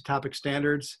isotopic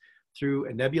standards through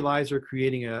a nebulizer,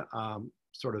 creating a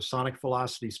sort of sonic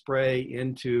velocity spray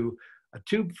into a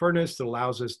tube furnace that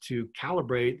allows us to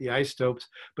calibrate the isotopes.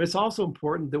 But it's also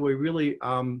important that we really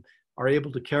are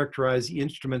able to characterize the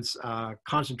instrument's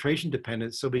concentration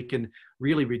dependence, so we can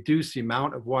really reduce the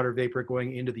amount of water vapor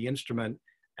going into the instrument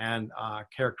and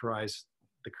characterize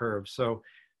the curve. So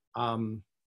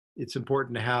it's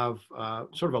important to have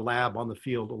sort of a lab on the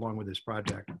field along with this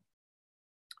project.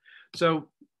 So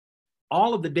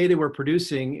all of the data we're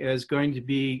producing is going to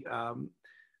be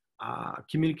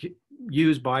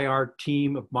used by our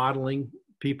team of modeling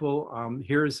people.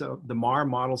 Here's the MAR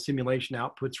model simulation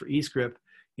outputs for eScript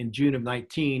in June of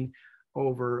 19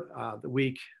 over the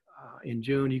week in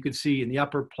June. You can see in the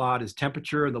upper plot is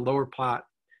temperature, and the lower plot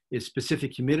is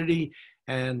specific humidity.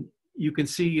 And you can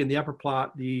see in the upper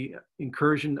plot the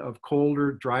incursion of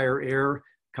colder, drier air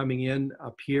coming in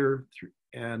up here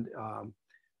and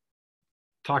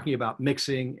talking about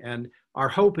mixing. And our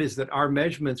hope is that our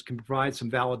measurements can provide some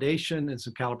validation and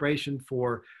some calibration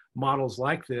for models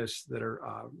like this that are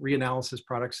reanalysis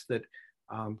products that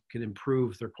can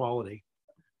improve their quality.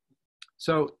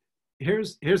 So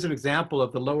here's an example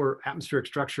of the lower atmospheric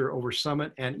structure over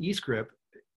Summit and eScript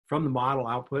from the model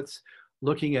outputs,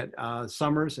 looking at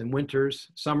summers and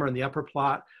winters. Summer in the upper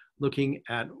plot, looking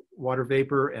at water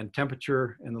vapor and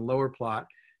temperature in the lower plot.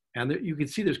 And you can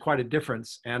see there's quite a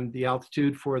difference, and the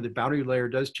altitude for the boundary layer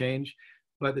does change.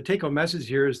 But the take-home message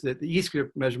here is that the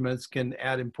eScript measurements can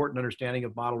add important understanding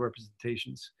of model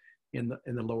representations in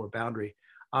the lower boundary.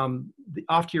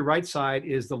 Off to your right side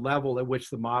is the level at which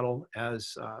the model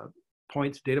has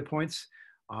data points.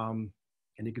 And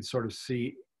you can sort of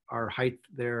see our height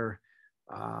there,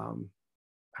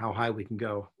 how high we can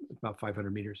go, about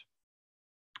 500 meters.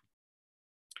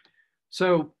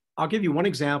 So I'll give you one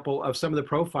example of some of the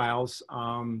profiles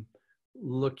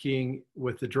looking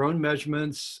with the drone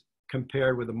measurements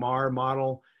compared with the MAR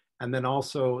model, and then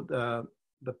also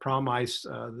the PROMICE,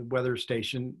 the weather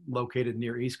station located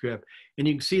near eScript. And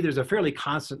you can see there's a fairly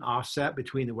constant offset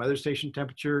between the weather station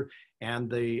temperature and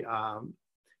the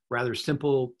rather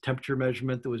simple temperature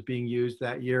measurement that was being used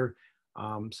that year.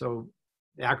 So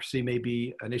the accuracy may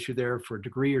be an issue there for a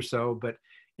degree or so, but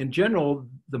in general,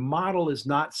 the model is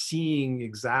not seeing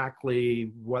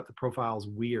exactly what the profiles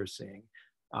we are seeing.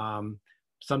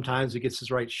 Sometimes it gets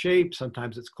the right shape,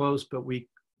 sometimes it's close, but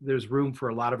there's room for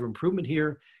a lot of improvement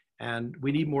here, and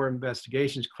we need more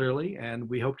investigations clearly, and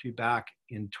we hope to be back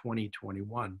in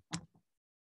 2021.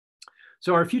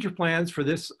 So our future plans for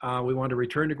this, we want to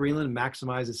return to Greenland and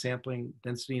maximize the sampling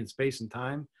density in space and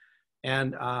time.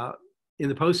 And in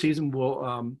the postseason,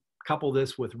 we'll couple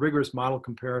this with rigorous model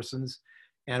comparisons.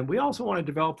 And we also want to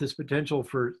develop this potential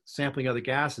for sampling other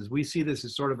gases. We see this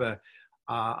as sort of a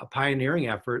pioneering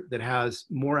effort that has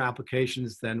more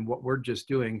applications than what we're just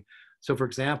doing. So for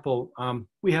example,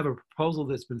 we have a proposal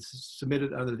that's been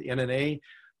submitted under the NNA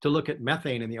to look at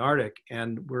methane in the Arctic.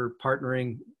 And we're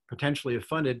partnering, potentially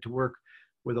funded, to work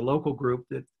with a local group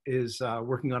that is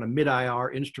working on a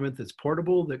mid-IR instrument that's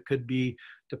portable that could be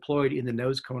deployed in the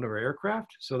nose cone of our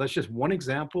aircraft. So that's just one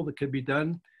example that could be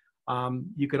done.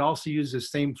 You could also use the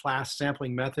same flask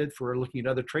sampling method for looking at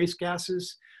other trace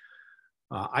gases,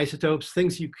 isotopes,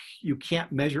 things you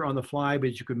can't measure on the fly,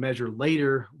 but you could measure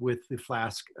later with the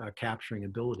flask capturing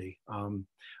ability.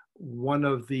 One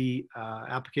of the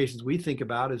applications we think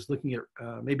about is looking at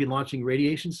maybe launching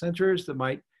radiation sensors that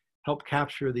might help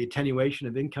capture the attenuation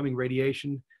of incoming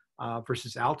radiation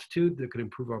versus altitude that could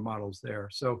improve our models there.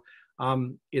 So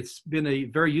it's been a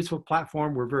very useful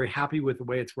platform. We're very happy with the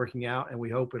way it's working out, and we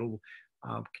hope it'll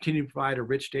continue to provide a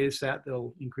rich data set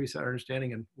that'll increase our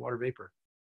understanding in water vapor.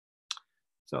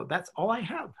 So that's all I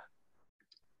have.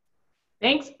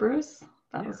 Thanks, Bruce.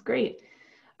 That was great.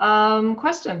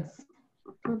 Questions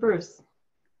for Bruce?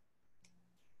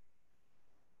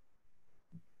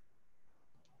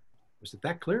 Was it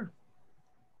that clear?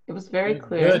 It was very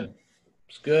clear. Good.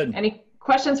 It's good. Any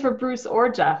questions for Bruce or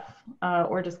Jeff,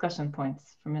 or discussion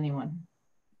points from anyone?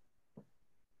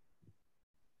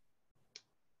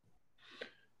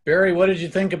 Barry, what did you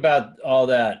think about all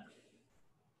that?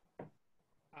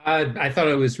 I thought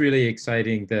it was really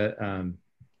exciting.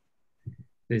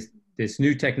 This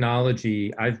new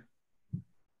technology.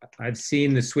 I've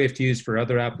seen the Swift used for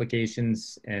other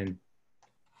applications, and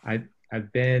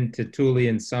I've been to Thule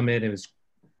and Summit. It was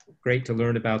great to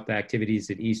learn about the activities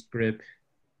at East Grip.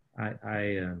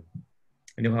 I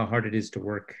know how hard it is to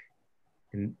work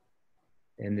in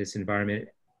this environment,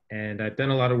 and I've done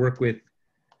a lot of work with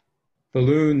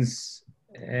balloons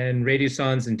and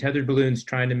radiosondes and tethered balloons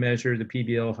trying to measure the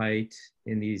PBL height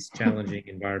in these challenging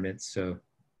environments. So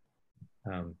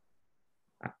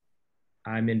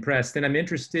I'm impressed, and I'm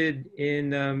interested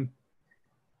in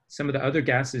some of the other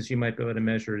gases you might be able to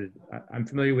measure. I'm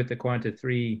familiar with the Quanta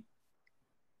 3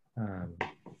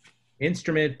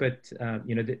 instrument, but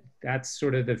you know, that's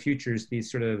sort of the futures,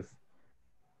 these sort of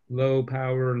low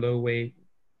power, low weight,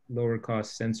 lower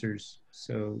cost sensors.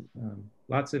 So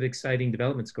lots of exciting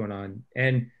developments going on.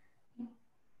 And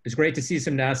it's great to see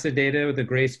some NASA data. The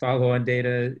GRACE follow-on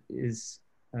data is,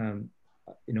 you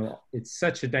know, it's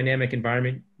such a dynamic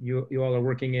environment you all are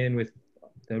working in, with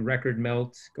the record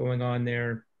melt going on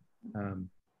there.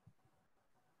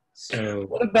 So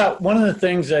what about one of the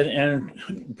things that, and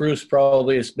Bruce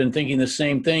probably has been thinking the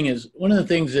same thing, is one of the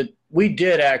things that we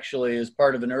did actually as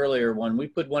part of an earlier one, we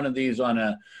put one of these on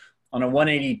a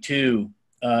 182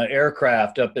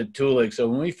 aircraft up at Thule. So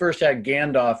when we first had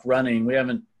Gandalf running, we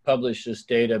haven't published this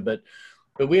data, but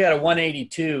we had a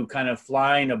 182 kind of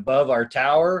flying above our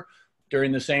tower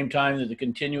during the same time that the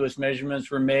continuous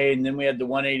measurements were made. And then we had the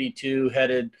 182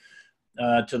 headed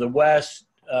to the west,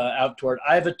 out toward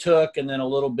Isotope, and then a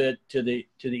little bit to the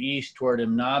east toward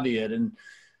Imnaviet. And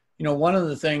you know, one of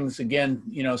the things, again,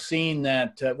 you know, seeing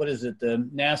that what is it, the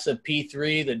NASA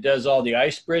P3 that does all the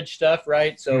ice bridge stuff,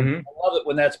 right? So I love it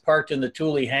when that's parked in the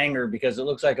Thule hangar, because it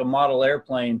looks like a model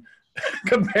airplane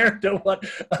compared to what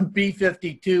a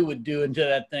B-52 would do into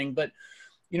that thing. But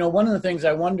you know, one of the things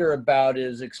I wonder about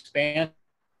is expanding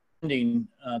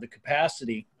the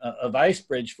capacity of ice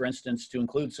bridge, for instance, to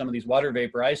include some of these water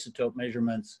vapor isotope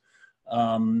measurements,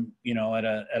 you know,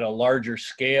 at a larger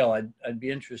scale. I'd be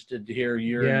interested to hear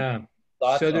your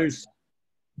thoughts.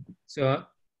 So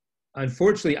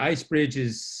unfortunately, ice bridge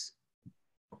is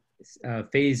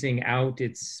phasing out.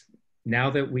 It's now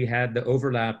that we had the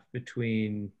overlap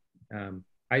between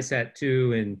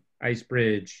ISAT-2 and ice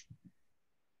bridge,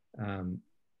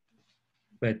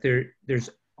 but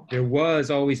there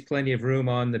was always plenty of room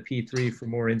on the P3 for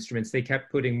more instruments. They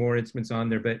kept putting more instruments on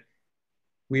there, but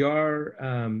we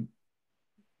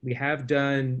have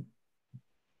done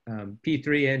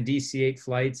P3 and DC-8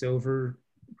 flights over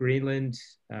Greenland.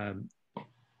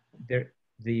 The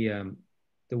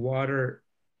water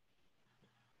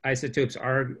isotopes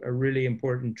are a really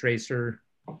important tracer.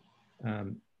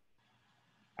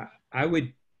 I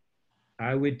would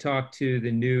talk to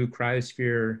the new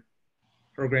cryosphere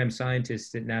program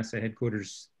scientist at NASA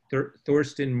headquarters,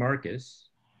 Thorsten Marcus,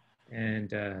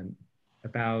 and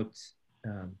about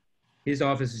his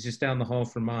office is just down the hall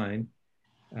from mine,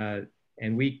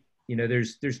 and we, you know,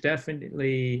 there's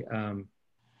definitely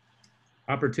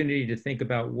opportunity to think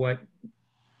about what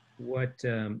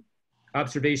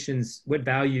observations, what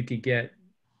value could get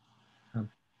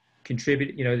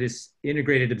contribute, you know, this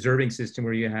integrated observing system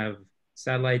where you have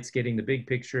satellites getting the big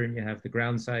picture and you have the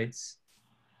ground sites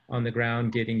on the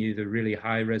ground getting you the really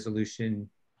high resolution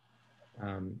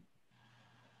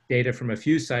data from a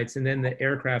few sites, and then the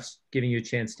aircraft's giving you a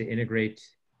chance to integrate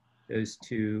those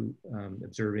two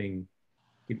observing,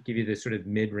 give you this sort of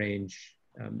mid-range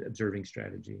observing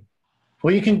strategy.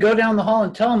 Well, you can go down the hall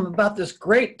and tell them about this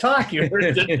great talk you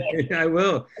heard today. I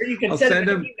will. Or you can send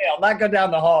them an email, not go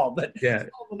down the hall. But yeah,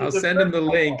 I'll send him the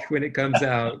link when it comes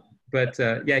out. But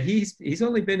yeah, he's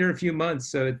only been here a few months,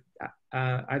 so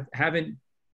I haven't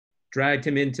dragged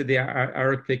him into the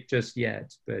Arctic just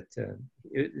yet. But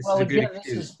this is a good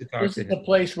excuse to talk to him. This is the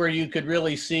place where you could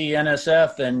really see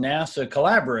NSF and NASA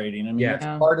collaborating. I mean, that's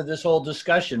part of this whole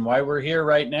discussion. Why we're here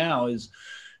right now is,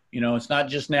 you know, it's not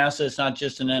just NASA, it's not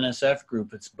just an NSF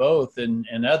group, it's both and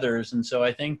others. And so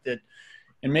I think that,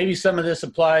 and maybe some of this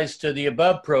applies to the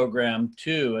above program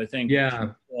too. I think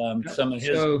some of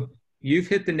his. So you've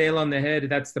hit the nail on the head.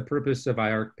 That's the purpose of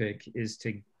IARCPIC, is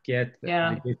to get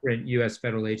the different U.S.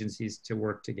 federal agencies to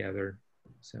work together.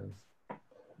 So.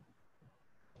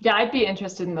 Yeah, I'd be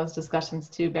interested in those discussions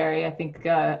too, Barry. I think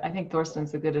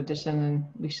Thorsten's a good addition, and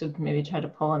we should maybe try to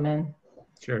pull him in.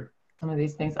 Sure. Some of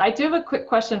these things. I do have a quick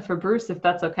question for Bruce, if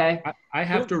that's okay. I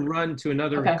have to run to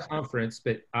another conference,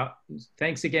 but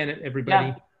thanks again, everybody.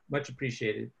 Yeah. Much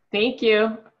appreciated. Thank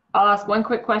you. I'll ask one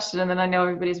quick question, and then I know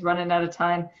everybody's running out of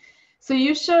time. So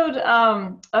you showed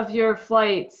of your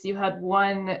flights, you had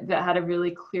one that had a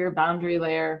really clear boundary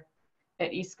layer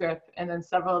at eScript, and then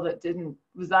several that didn't.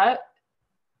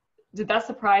 Did that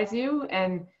surprise you?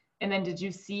 And then did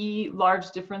you see large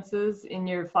differences in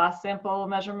your flash sample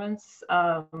measurements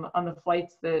on the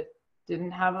flights that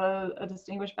didn't have a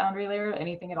distinguished boundary layer?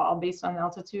 Anything at all based on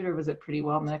altitude, or was it pretty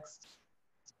well mixed?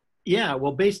 Yeah,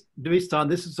 well, based on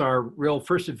this is our real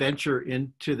first adventure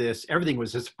into this, everything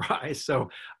was a surprise.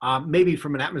 So maybe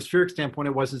from an atmospheric standpoint,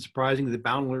 it wasn't surprising that the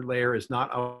boundary layer is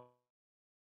not.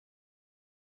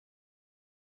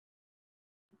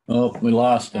 Oh, we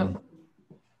lost him.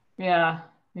 Yeah,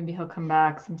 maybe he'll come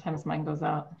back. Sometimes mine goes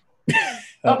out.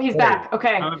 Oh, he's back.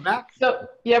 Okay. I'm back. So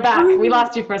you're back. We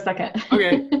lost you for a second.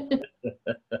 Okay.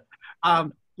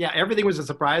 Yeah, everything was a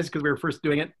surprise because we were first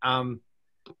doing it.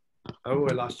 Oh,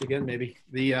 I lost you again, maybe.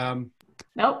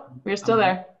 Nope, we're still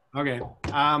there. Okay.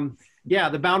 Yeah,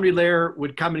 the boundary layer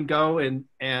would come and go, and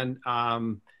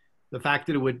the fact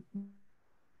that it would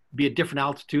be at different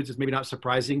altitudes is maybe not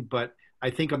surprising, but I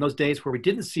think on those days where we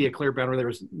didn't see a clear boundary, there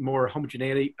was more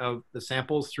homogeneity of the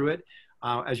samples through it,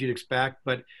 as you'd expect.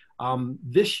 But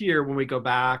this year, when we go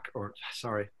back, or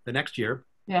sorry, the next year,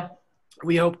 yeah,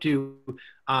 we hope to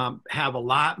have a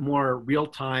lot more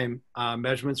real-time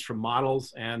measurements from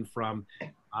models and from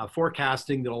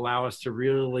forecasting that allow us to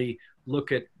really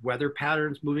look at weather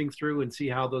patterns moving through and see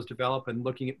how those develop, and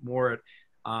looking at more at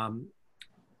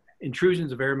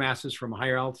intrusions of air masses from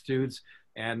higher altitudes,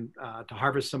 and to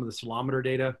harvest some of the salometer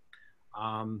data.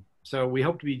 So we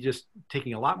hope to be just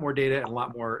taking a lot more data and a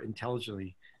lot more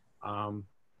intelligently.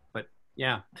 But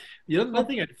yeah, the other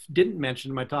thing I didn't mention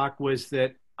in my talk was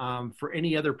that for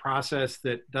any other process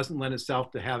that doesn't lend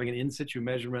itself to having an in situ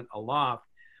measurement aloft,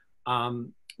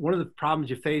 one of the problems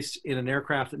you face in an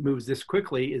aircraft that moves this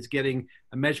quickly is getting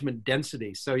a measurement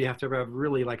density. So you have to have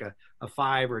really like a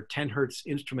 5 or 10 hertz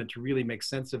instrument to really make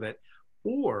sense of it.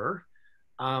 Or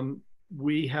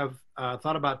we have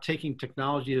thought about taking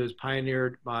technology that was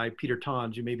pioneered by Peter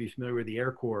Tons. You may be familiar with the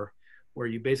Air Corps, where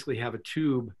you basically have a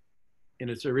tube in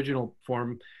its original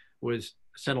form was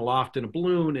sent aloft in a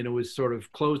balloon, and it was sort of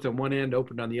closed on one end,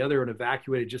 opened on the other, and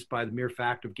evacuated just by the mere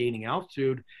fact of gaining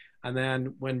altitude. And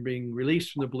then when being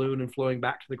released from the balloon and flowing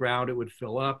back to the ground, it would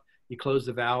fill up. You close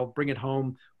the valve, bring it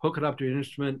home, hook it up to an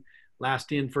instrument,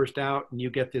 last in, first out, and you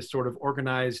get this sort of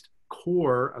organized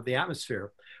core of the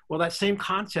atmosphere. Well, that same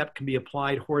concept can be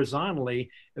applied horizontally.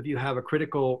 If you have a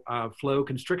critical flow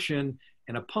constriction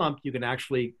and a pump, you can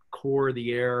actually core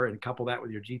the air and couple that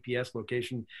with your GPS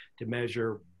location to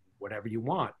measure whatever you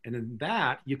want. And in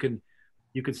that, you can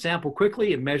sample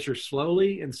quickly and measure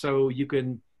slowly. And so you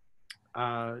can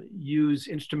use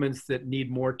instruments that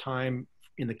need more time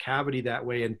in the cavity that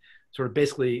way, and sort of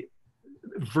basically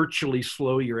virtually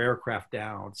slow your aircraft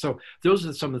down. So those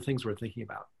are some of the things we're thinking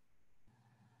about.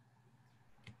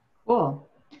 Cool.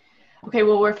 Okay,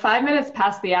 well, we're 5 minutes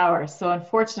past the hour, so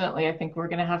unfortunately, I think we're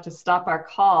going to have to stop our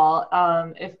call.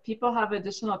 If people have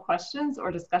additional questions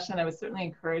or discussion, I would certainly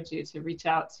encourage you to reach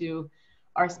out to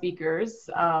our speakers.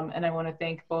 And I want to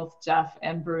thank both Jeff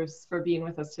and Bruce for being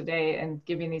with us today and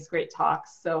giving these great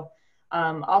talks. So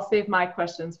I'll save my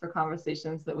questions for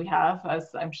conversations that we have, as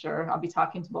I'm sure I'll be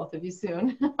talking to both of you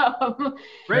soon.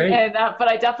 Great. But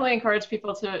I definitely encourage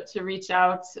people to reach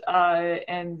out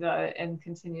and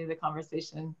continue the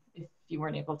conversation if you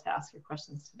weren't able to ask your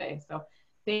questions today. So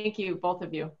thank you, both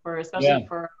of you, for especially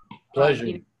for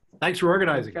pleasure. Thanks for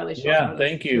organizing. Yeah, notice.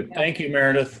 Thank you. Yeah. Thank you,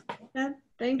 Meredith. Yeah,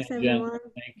 thanks, everyone.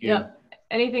 Thank you. Yeah.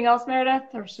 Anything else, Meredith,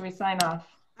 or should we sign off?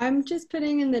 I'm just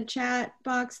putting in the chat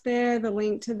box there the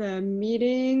link to the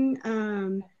meeting.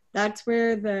 That's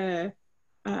where the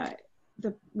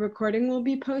recording will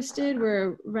be posted.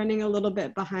 We're running a little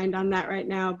bit behind on that right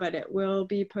now, but it will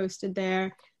be posted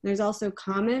there. There's also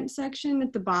comment section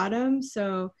at the bottom.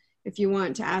 So if you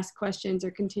want to ask questions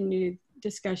or continue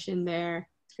discussion there,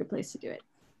 it's a good place to do it.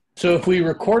 So if we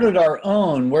recorded our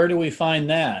own, where do we find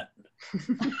that?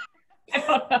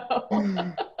 I don't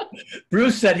know.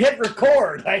 Bruce said, hit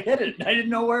record. I hit it. I didn't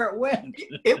know where it went.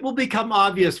 It will become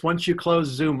obvious once you close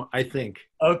Zoom, I think.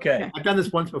 Okay. I've done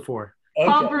this once before. Okay.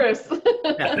 Call Bruce.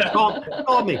 Yeah,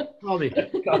 call me.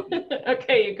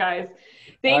 Okay, you guys.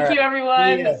 Thank you,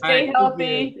 everyone. Stay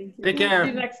healthy. Take care.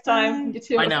 See you next time. You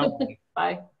too. Bye now.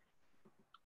 Bye.